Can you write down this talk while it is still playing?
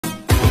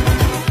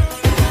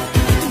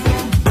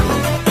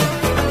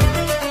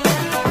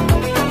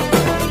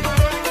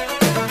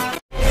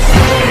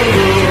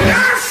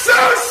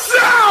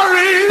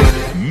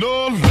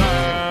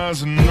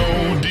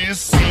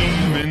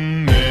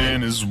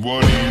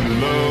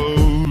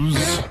lows.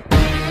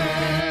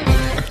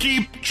 I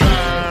keep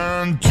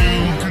trying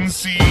to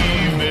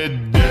conceive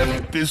that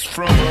death is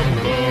from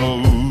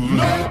above.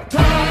 No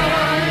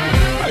time.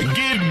 I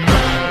get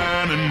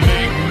mine and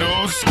make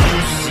no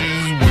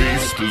excuses,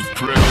 waste of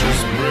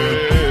precious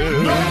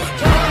breath. No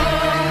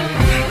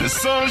time. The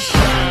sun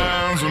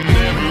shines on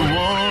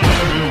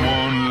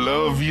everyone,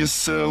 love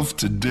yourself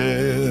to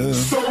death.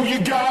 So you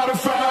gotta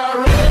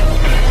fire up, you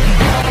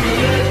gotta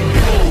let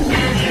go.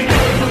 You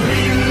never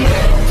be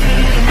loved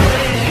till you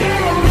make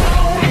it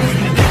alone.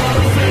 You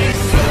gotta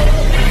face up,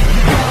 you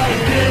gotta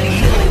get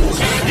yours.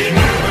 You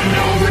never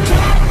know the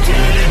top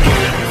till you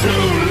get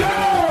too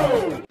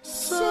low.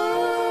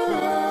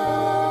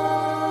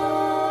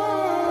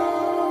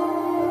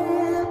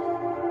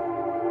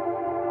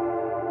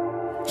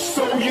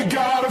 So you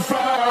gotta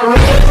fire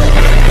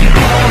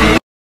up.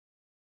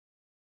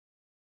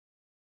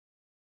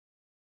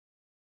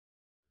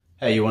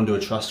 Hey, you want to do a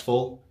trust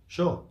fall?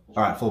 Sure.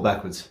 Alright, fall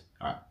backwards.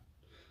 Alright.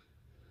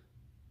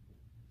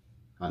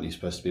 Aren't you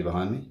supposed to be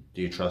behind me?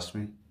 Do you trust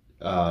me?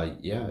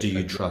 Yeah. Do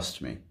you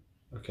trust me?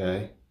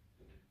 Okay.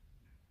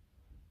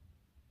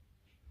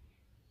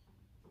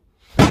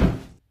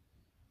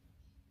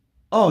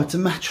 Oh, it's a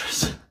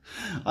mattress.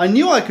 I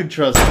knew I could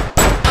trust it.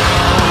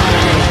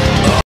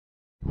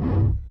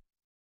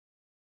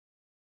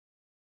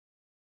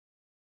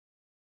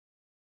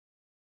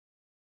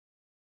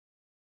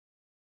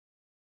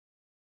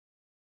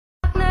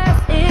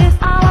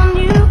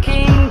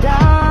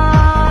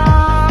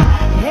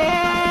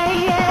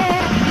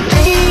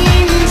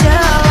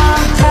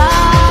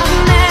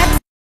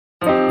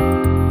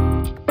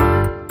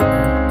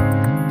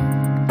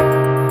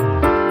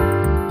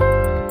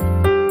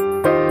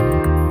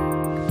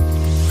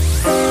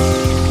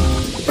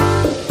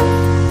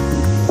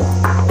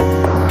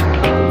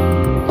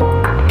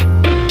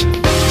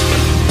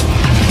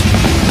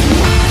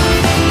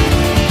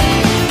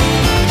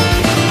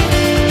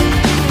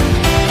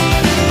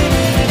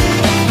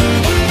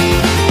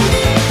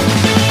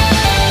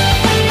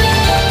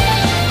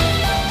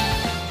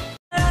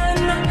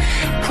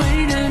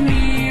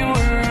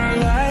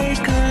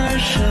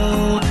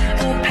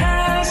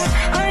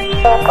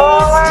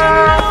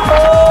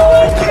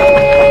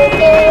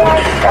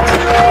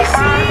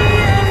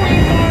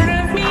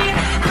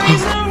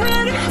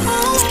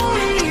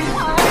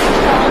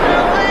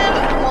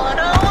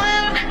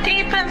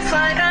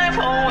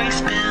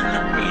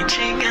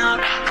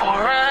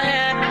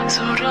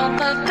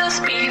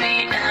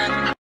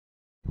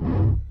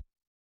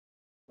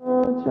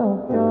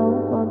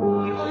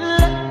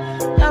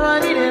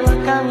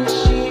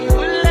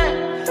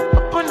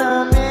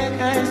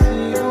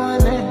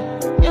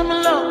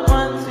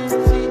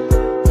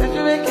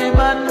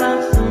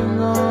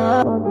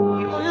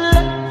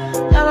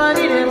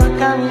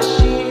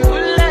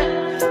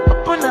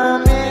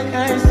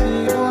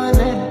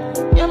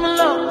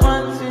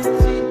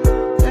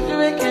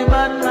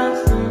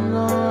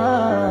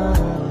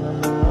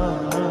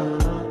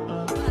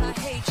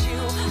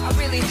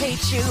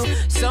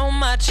 So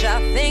much I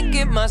think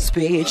it must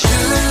be true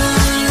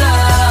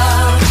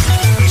love,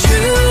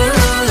 true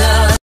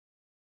love.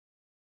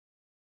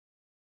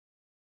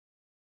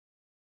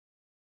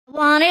 I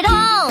want it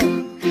all,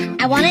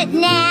 I want it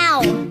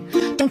now.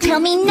 Don't tell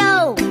me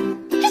no,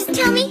 just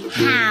tell me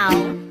how.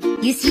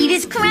 You see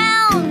this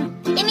crown,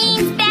 it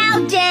means bow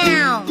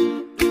down.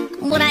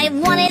 What I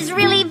want is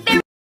really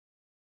very.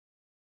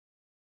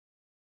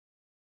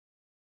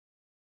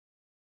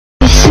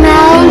 You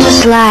smell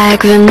just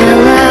like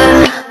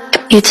vanilla.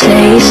 You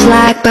taste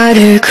like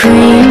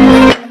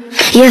buttercream.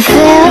 You're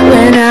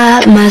filling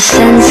up my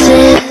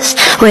senses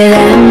with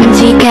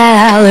empty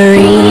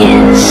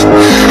calories.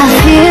 I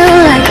feel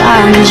like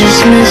I'm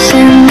just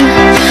missing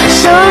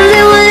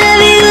something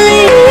whenever you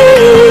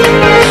leave.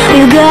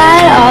 You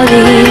got all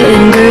the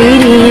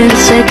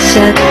ingredients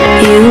except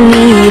you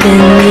need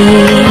in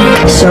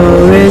me. So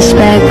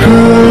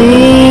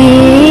respectfully,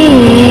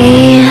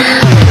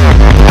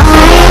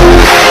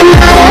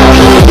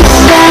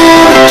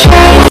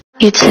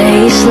 you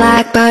taste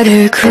like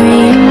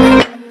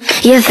buttercream.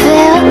 You're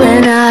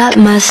filling up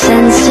my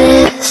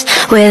senses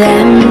with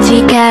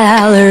empty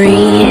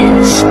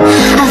calories.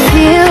 I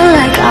feel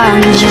like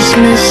I'm just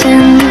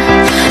missing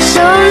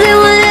something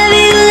whenever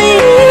you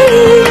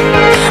leave.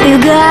 You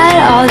got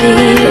all the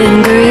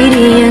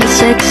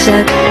ingredients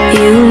except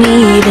you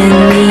need in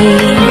me.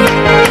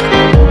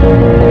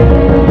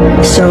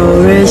 So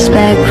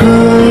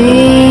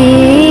respectfully,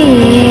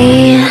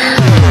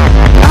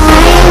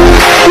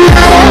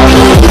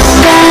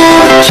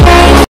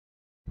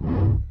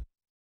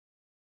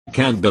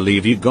 Can't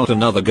believe you got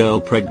another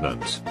girl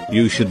pregnant.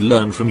 You should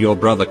learn from your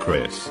brother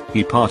Chris.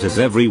 He parties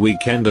every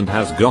weekend and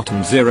has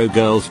gotten 0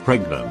 girls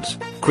pregnant.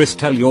 Chris,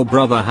 tell your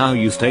brother how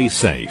you stay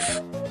safe.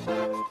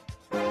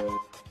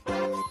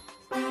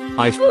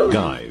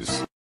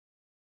 Guys.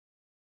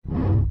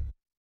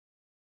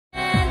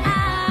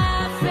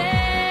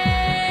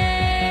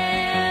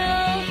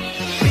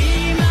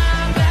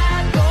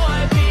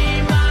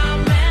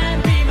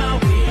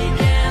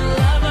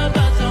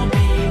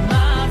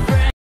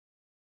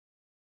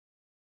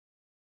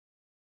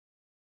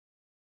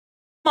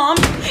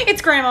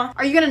 It's Grandma.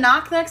 Are you gonna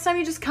knock the next time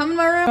you just come in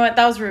my room? You know what?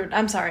 That was rude.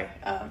 I'm sorry.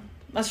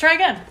 Let's try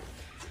again.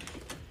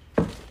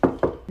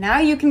 Now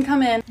you can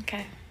come in.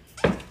 Okay.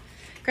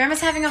 Grandma's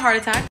having a heart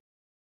attack.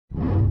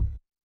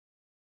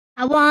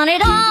 I want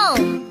it all.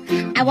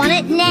 I want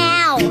it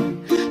now.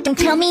 Don't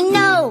tell me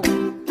no.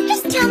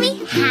 Just tell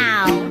me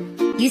how.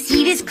 You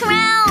see this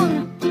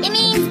crown? It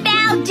means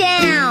bow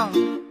down.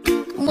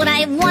 What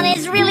I want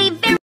is really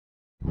very...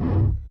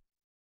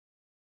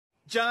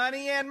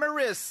 Johnny and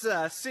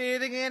Marissa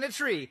sitting in a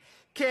tree.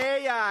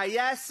 K-I-S-S-I-N-G.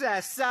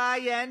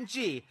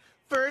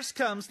 First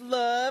comes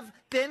love,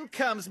 then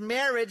comes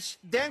marriage,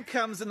 then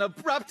comes an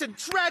abrupt and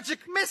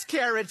tragic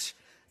miscarriage.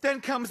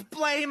 Then comes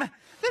blame,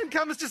 then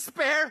comes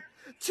despair.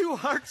 2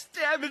 hearts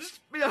damaged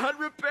beyond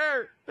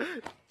repair.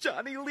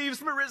 Johnny leaves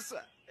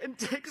Marissa and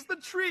takes the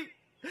tree.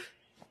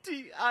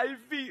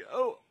 D-I-V-O-R-C-E.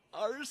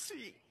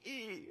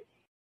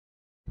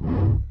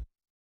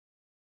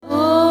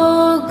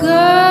 Oh,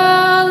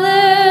 girl,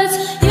 it's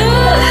you.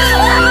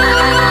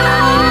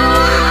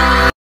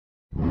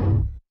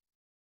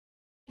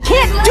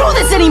 Can't do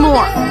this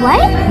anymore!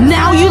 What?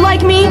 Now you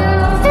like me?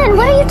 Finn,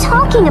 what are you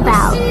talking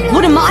about?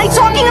 What am I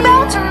talking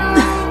about?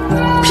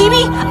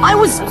 PB, I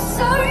was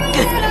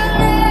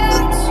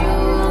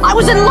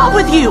in love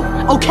with you,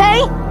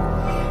 okay?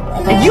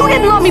 And you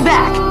didn't love me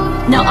back.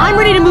 Now I'm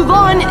ready to move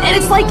on, and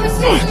it's like,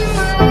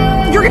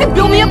 you're gonna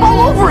build me up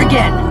all over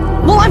again.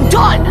 Well, I'm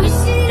done.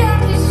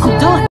 I'm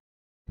done.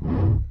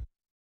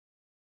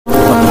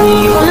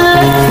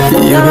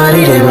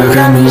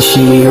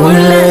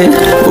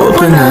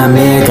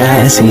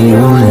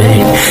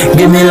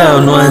 Give me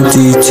loud one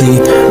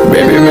TT,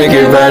 baby, make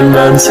it bad,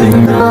 bad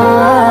sing.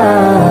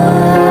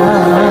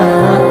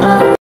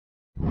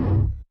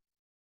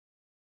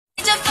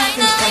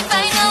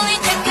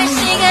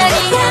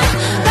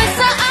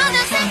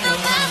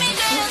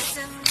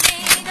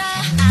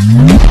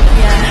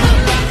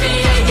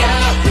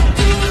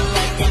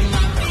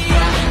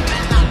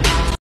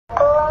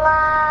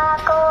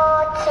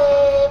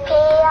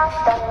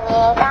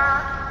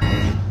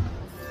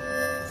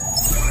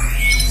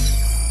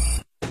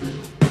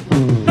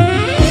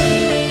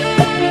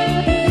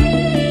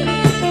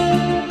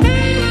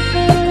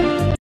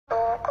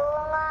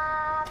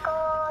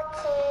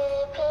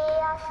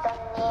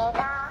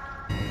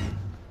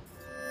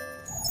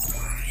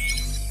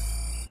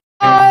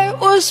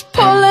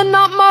 Pulling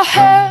out my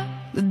hair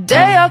the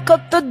day I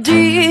cut the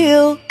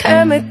deal.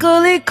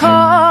 Chemically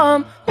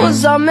calm.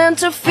 Was I meant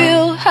to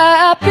feel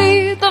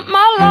happy that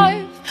my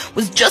life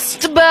was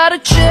just about to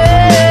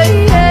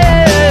change?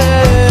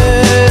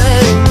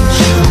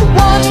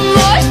 One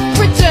life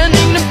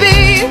pretending to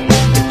be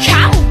the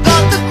cow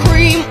got the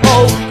cream.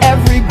 Oh,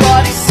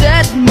 everybody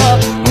said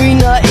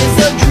Marina is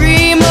a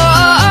dreamer.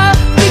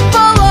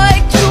 People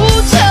like to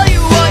tell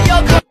you what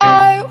you're.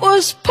 I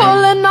was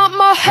pulling out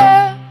my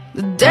hair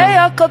the day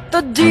I cut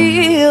the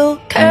deal.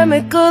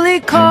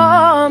 Chemically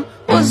calm.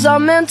 Was I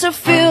meant to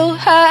feel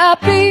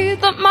happy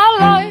that my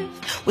life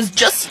was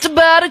just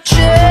about to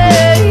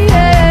change?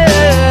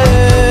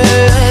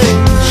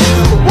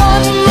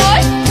 One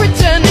life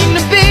pretending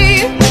to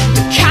be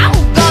the cow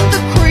got the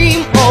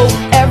cream. Oh,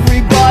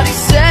 everybody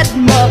said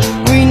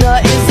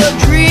Marina is a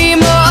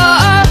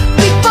dreamer.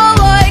 People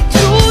like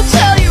to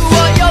tell you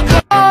what you're.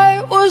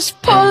 I was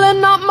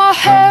pulling out my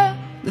hair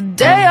the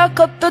day I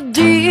cut the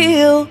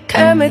deal.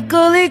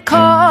 Chemically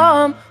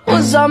calm.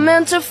 Was I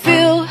meant to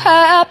feel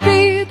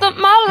happy that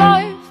my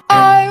life?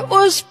 I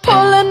was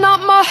pulling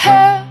out my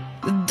hair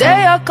the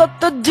day I cut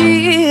the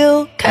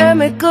deal.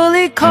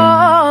 Chemically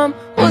calm.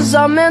 Was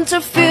I meant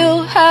to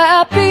feel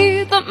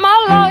happy that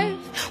my life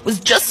was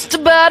just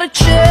about to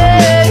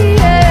change?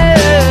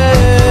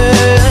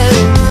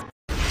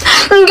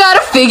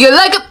 Gotta figure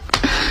like a.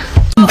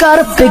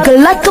 Gotta figure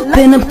like a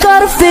pin-up,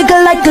 gotta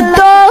figure like a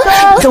doll.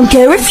 Don't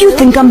care if you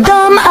think I'm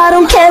dumb, I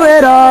don't care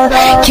at all.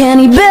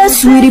 Candy best,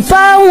 sweetie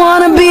pie,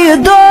 wanna be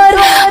adored.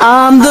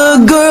 I'm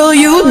the girl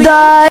you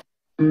die.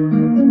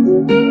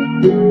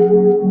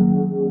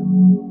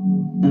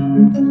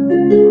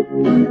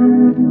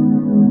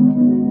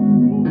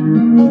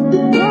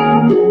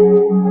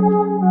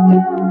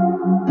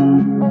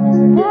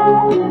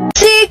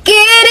 Si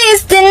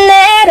quieres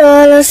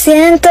dinero, lo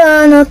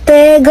siento, no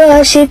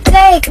tengo. She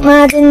take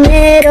my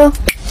dinero,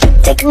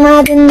 take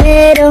my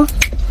dinero.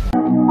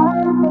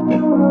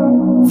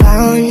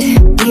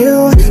 Found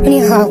you when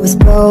your heart was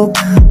broke.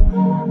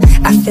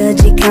 I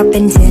filled your cup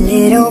until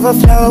it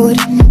overflowed.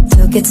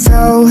 Took it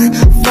so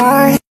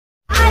far.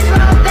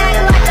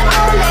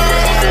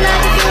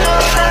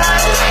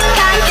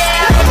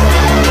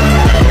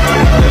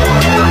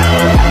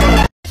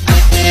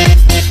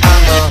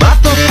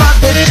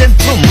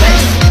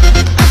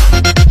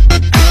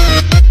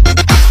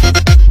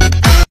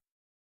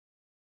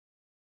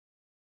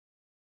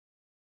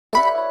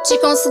 Te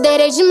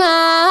considerei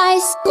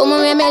demais como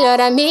minha melhor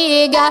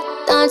amiga.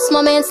 Tantos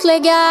momentos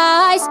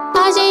legais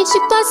a gente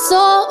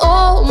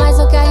passou, mas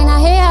eu caí na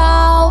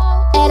real.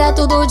 Era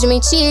tudo de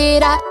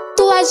mentira.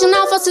 Tu agiu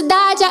na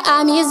falsidade,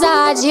 a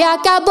amizade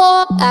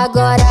acabou.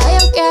 Agora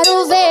eu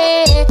quero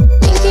ver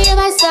quem que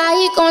vai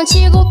sair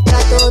contigo pra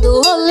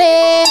todo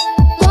rolê?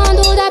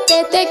 Quando der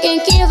PT, quem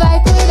que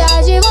vai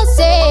cuidar de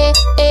você?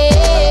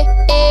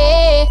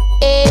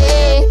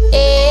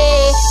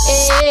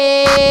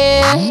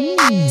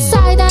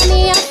 Sai da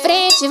minha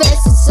frente, vê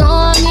se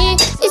some.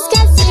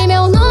 Esquece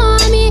meu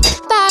nome,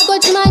 pagou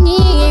de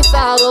mania e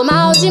falou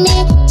mal de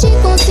mim. Te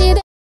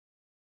considero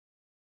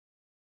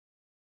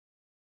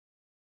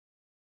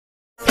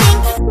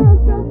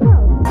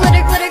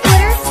Glitter, glitter,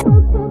 glitter.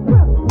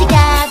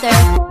 Together,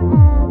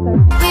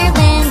 we're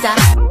Linda.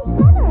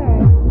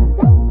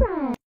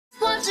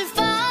 Won't you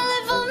fall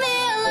for me?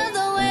 I love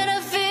the way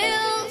that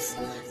feels.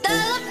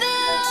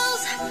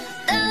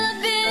 Dollar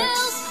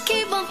bills,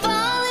 keep on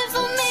falling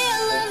for me. I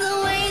love the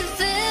way it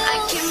feels. I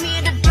came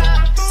here to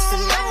drop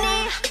some money,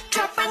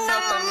 dropping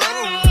all my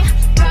money.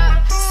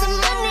 Drop some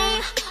money,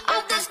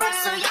 all this work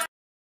so yeah.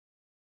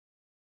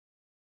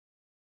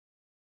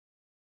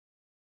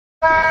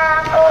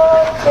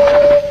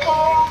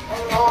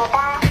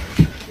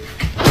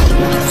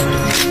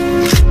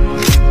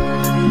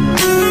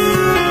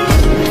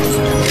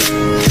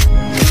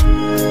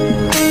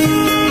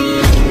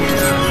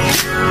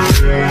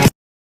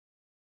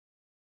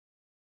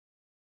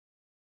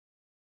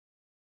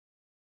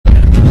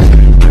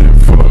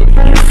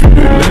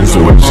 So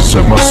I just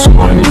set my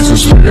soul, I need some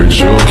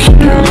spiritual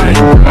healing.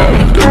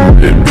 Grab the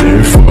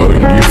ribbon, fuck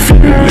you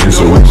feeling.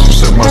 So I just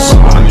set my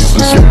soul, I need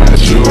some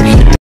spiritual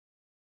healing.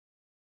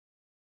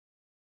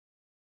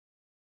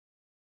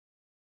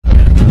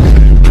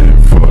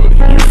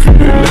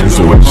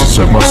 So I just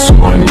set my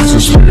soul, I need some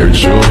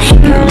spiritual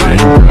healing.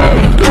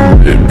 Grab the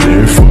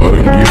ribbon, fuck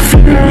you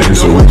feeling.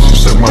 So I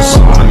just set my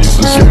soul, I need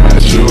some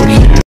spiritual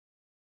healing.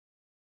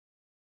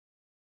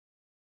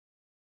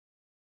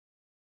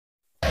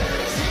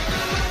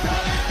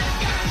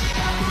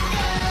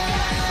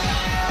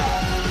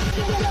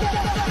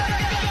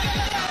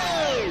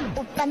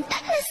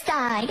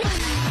 Side.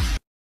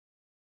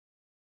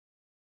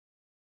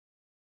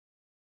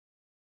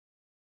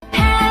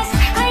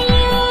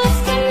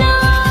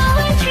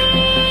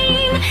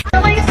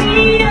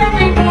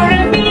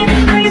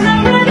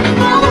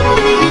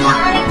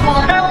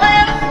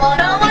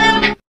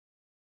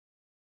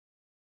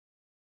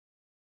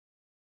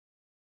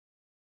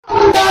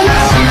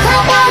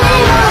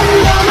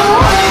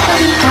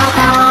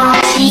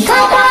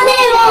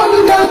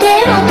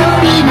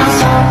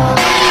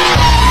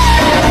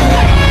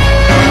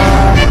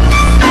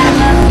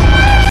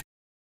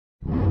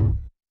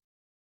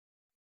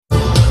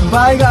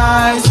 Bye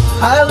guys,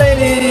 hi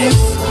ladies.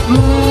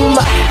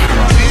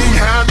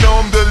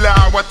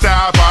 놈들아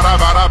왔다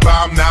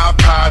바라바라밤 나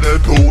팔을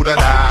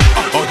풀어라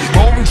어디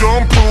몸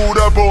좀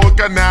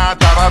풀어볼까 나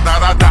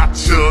달아달아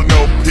다쳐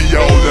높이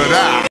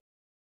올려라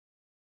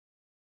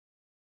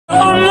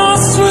I'm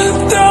lost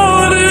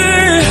without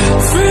it.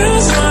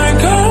 Feels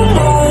like I'm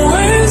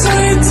always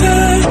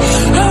waiting.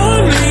 I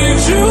need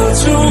you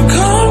to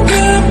come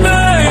get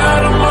me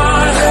out of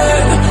my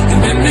head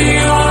and in the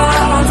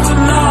arms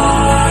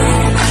tonight.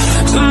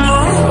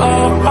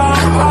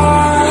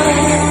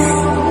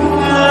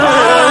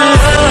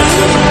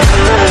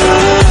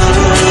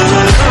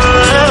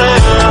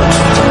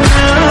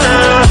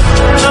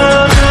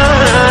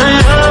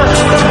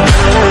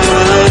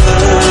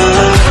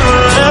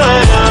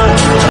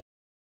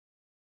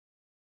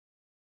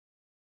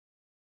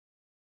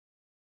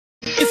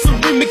 It's a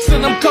remix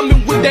and I'm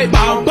coming with that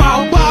bow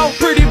bow bow.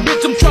 Pretty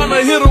bitch, I'm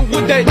tryna hit her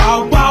with that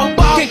bow bow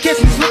bow. Can't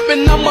catch me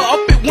slipping, I'ma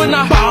up it when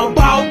I bow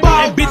bow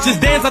bow. And bitches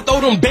dance, I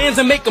throw them bands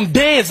and make them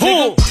dance,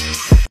 nigga.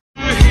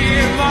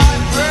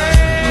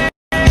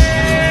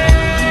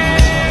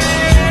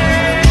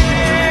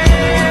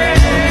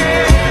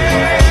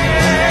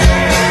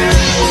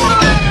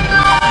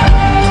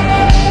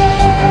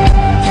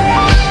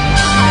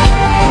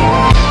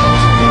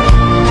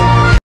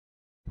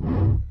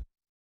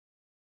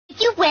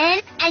 If you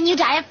win and you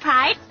die of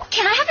pride,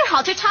 can I have your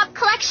halter top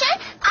collection?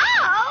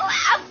 Oh,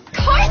 of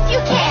course you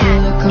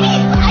can.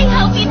 I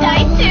hope you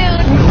die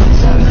soon.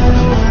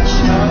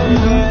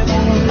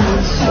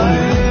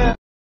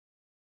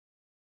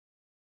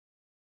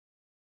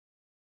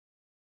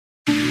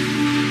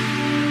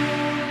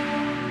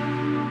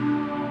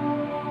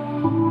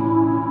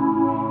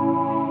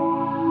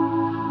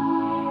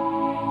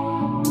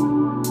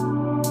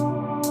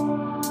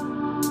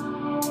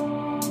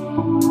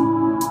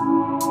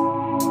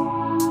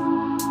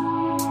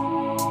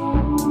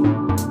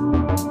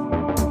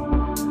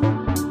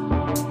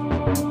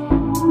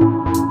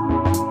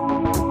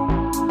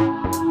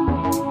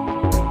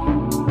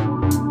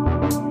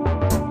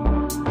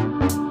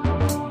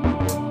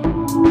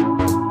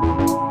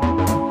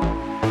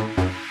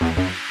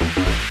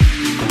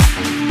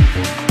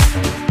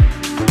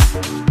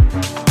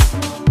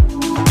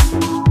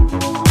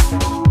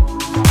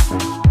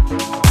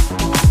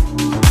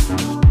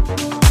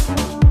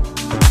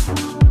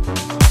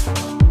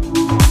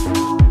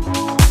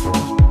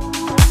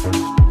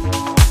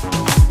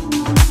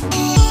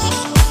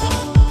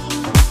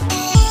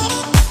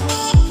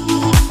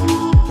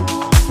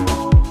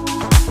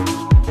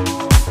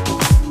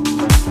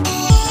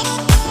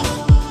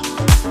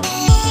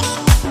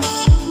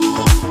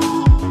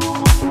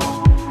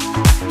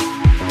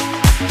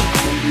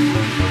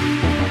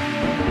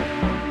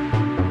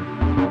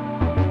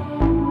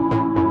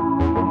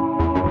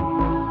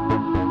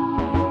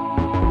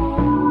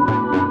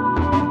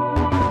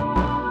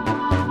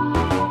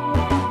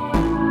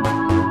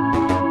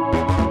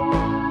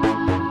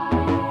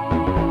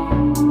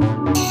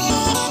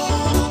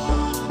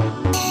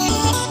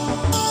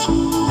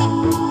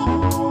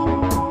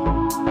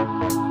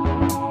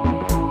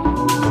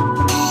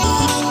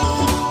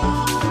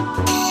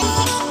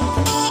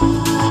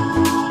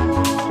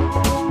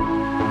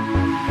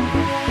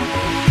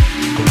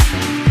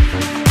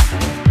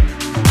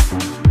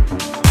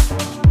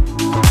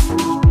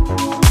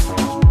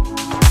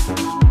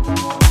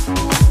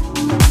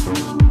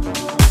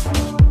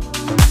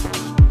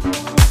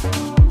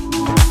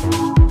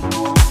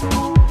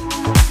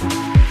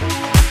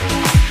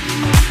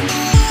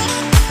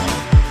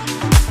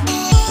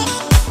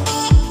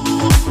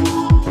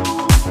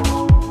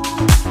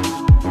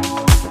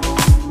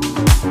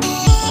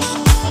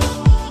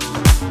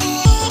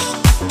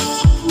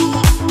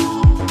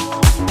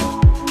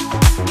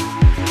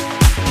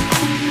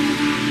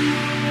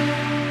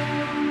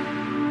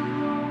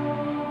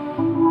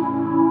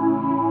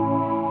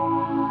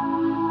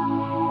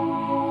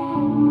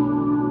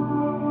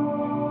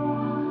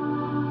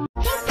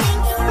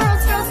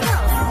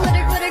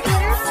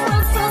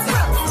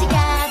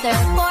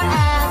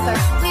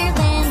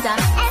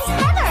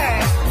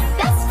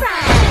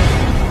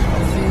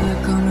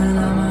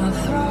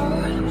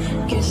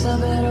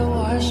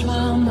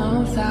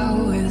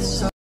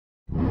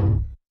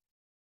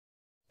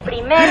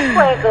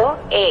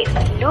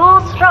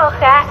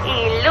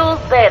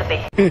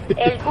 verde.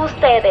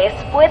 Ustedes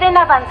pueden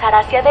avanzar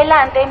hacia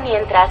adelante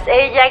mientras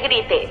ella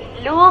grite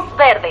luz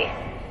verde.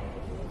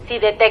 Si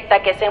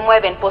detecta que se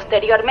mueven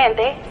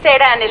posteriormente,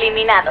 serán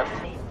eliminados.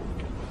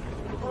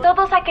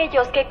 Todos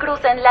aquellos que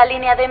crucen la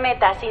línea de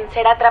meta sin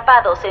ser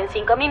atrapados en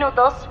 5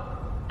 minutos,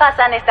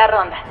 pasan esta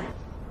ronda.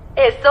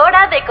 Es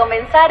hora de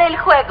comenzar el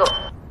juego.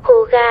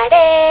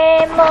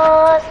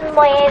 Jugaremos,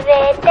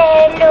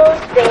 muévete, luz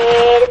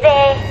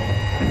verde.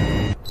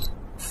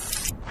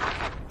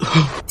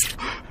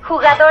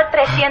 Jugador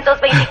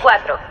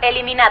 324,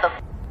 eliminado.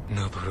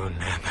 No duró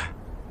nada.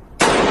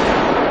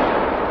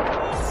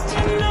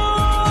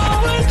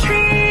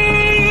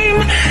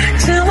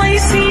 Till I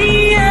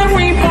see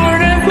every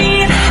part of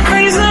me,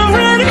 eyes are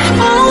red,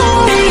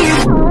 follow me.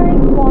 I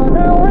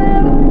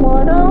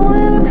wanna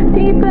live,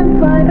 deep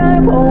inside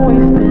I've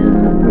always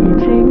been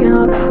reaching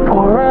out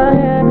for a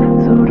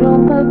hand, so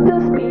don't let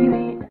this be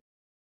the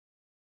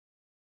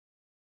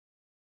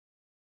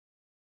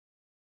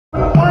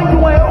Why do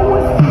I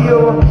always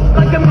feel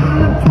like I'm in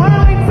the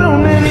twilight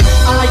zone and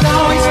I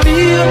always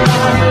feel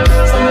like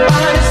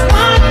somebody's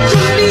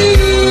watching me.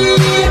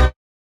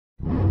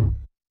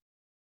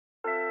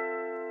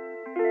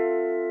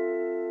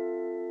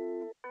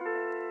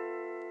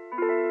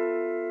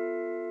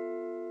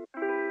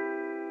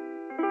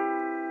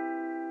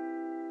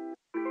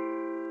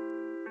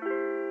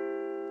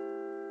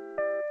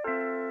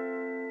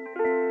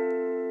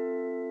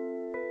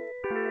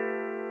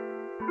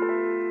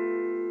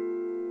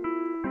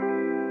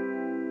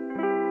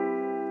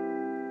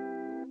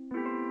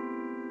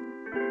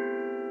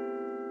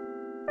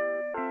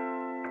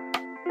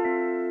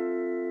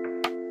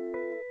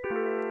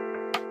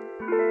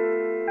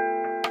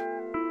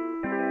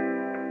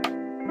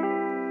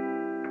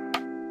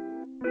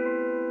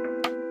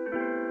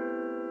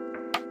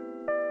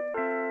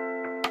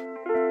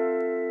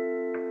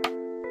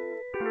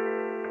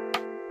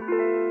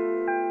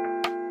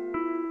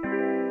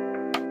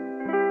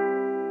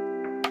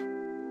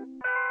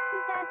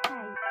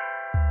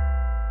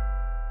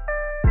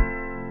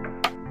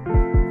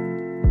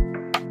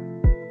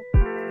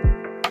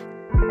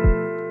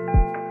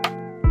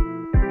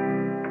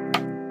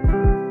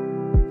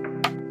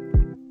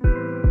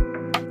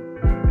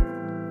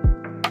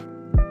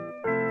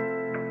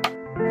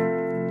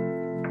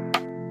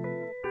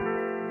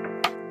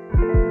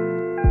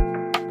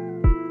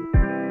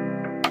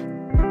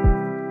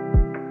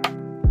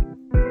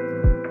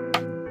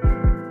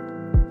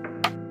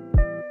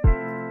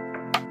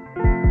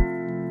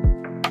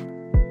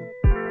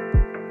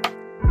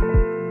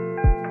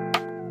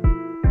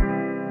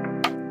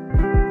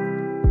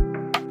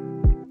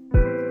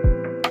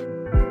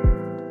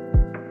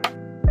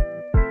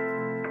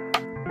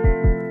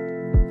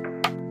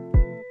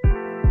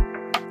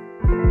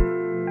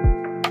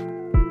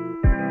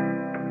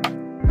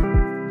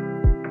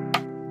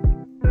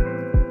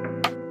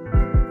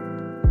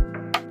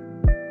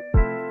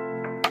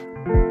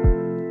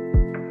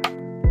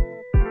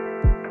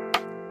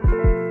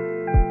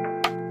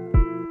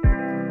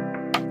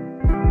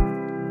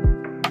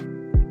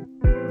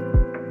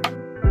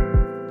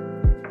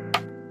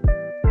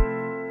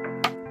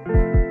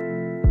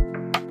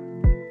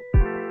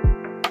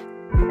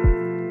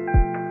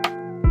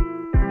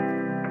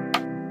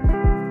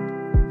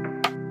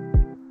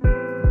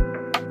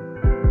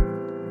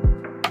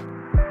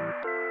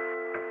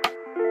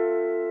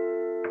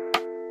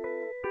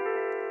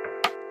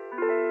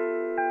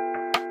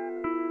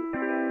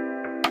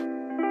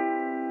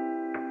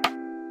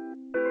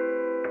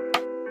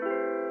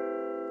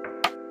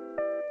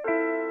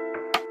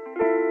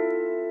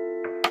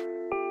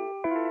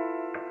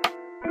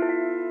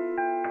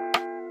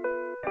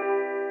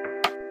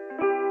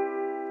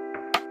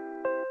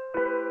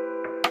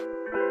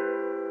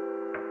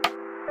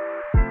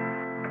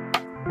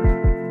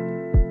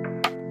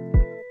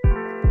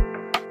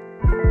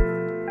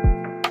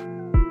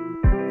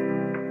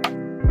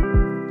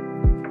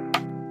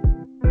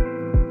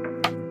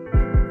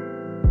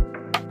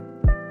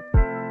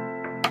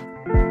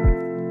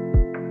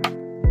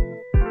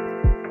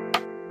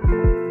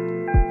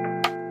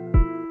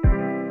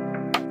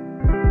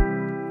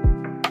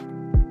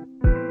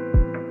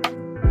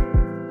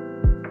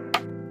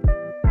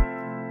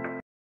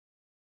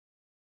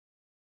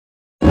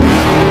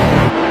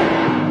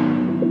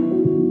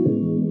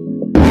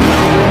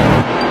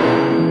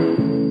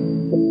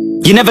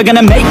 You're never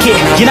gonna make it,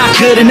 you're not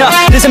good enough.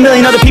 There's a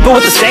million other people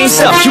with the same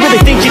stuff. You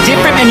really think you're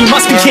different, man, you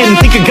must be kidding.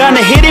 Think you're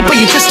gonna hit it,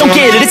 but you just don't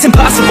get it. It's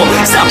impossible,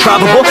 it's not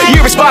probable,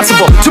 you're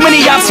irresponsible. Too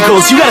many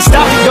obstacles, you gotta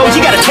stop it, yo. You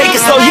gotta take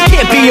it slow, you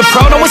can't be a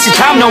pro, don't waste your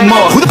time no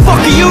more. Who the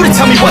fuck are you to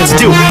tell me what to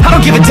do? I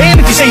don't give a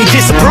damn if you say you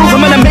disapprove.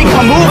 I'm gonna make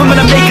my move, I'm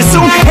gonna make it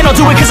soon. And I'll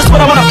do it cause that's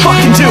what I wanna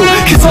fucking do.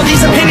 Cause all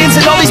these opinions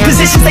and all these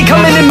positions, they come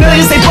in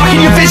millions. They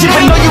blocking your vision,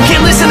 but no, you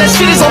can't listen. That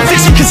shit is all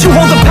fiction, cause you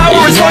hold the power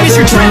as long as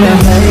you're dreaming.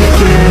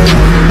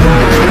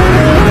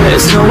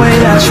 There's no way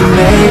that you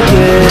make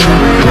it,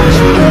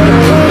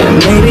 and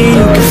maybe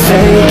you can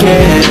fake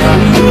it,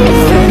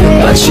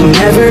 but you're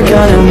never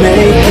gonna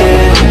make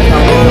it.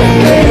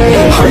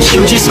 Aren't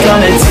you just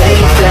gonna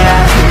take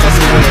that?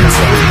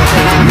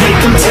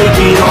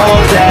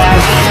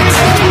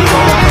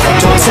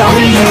 Tell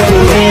me you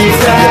believe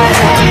that.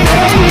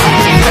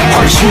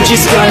 Aren't you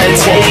just gonna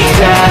take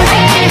that?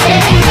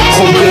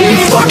 Or will you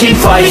fucking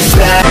fight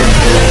back?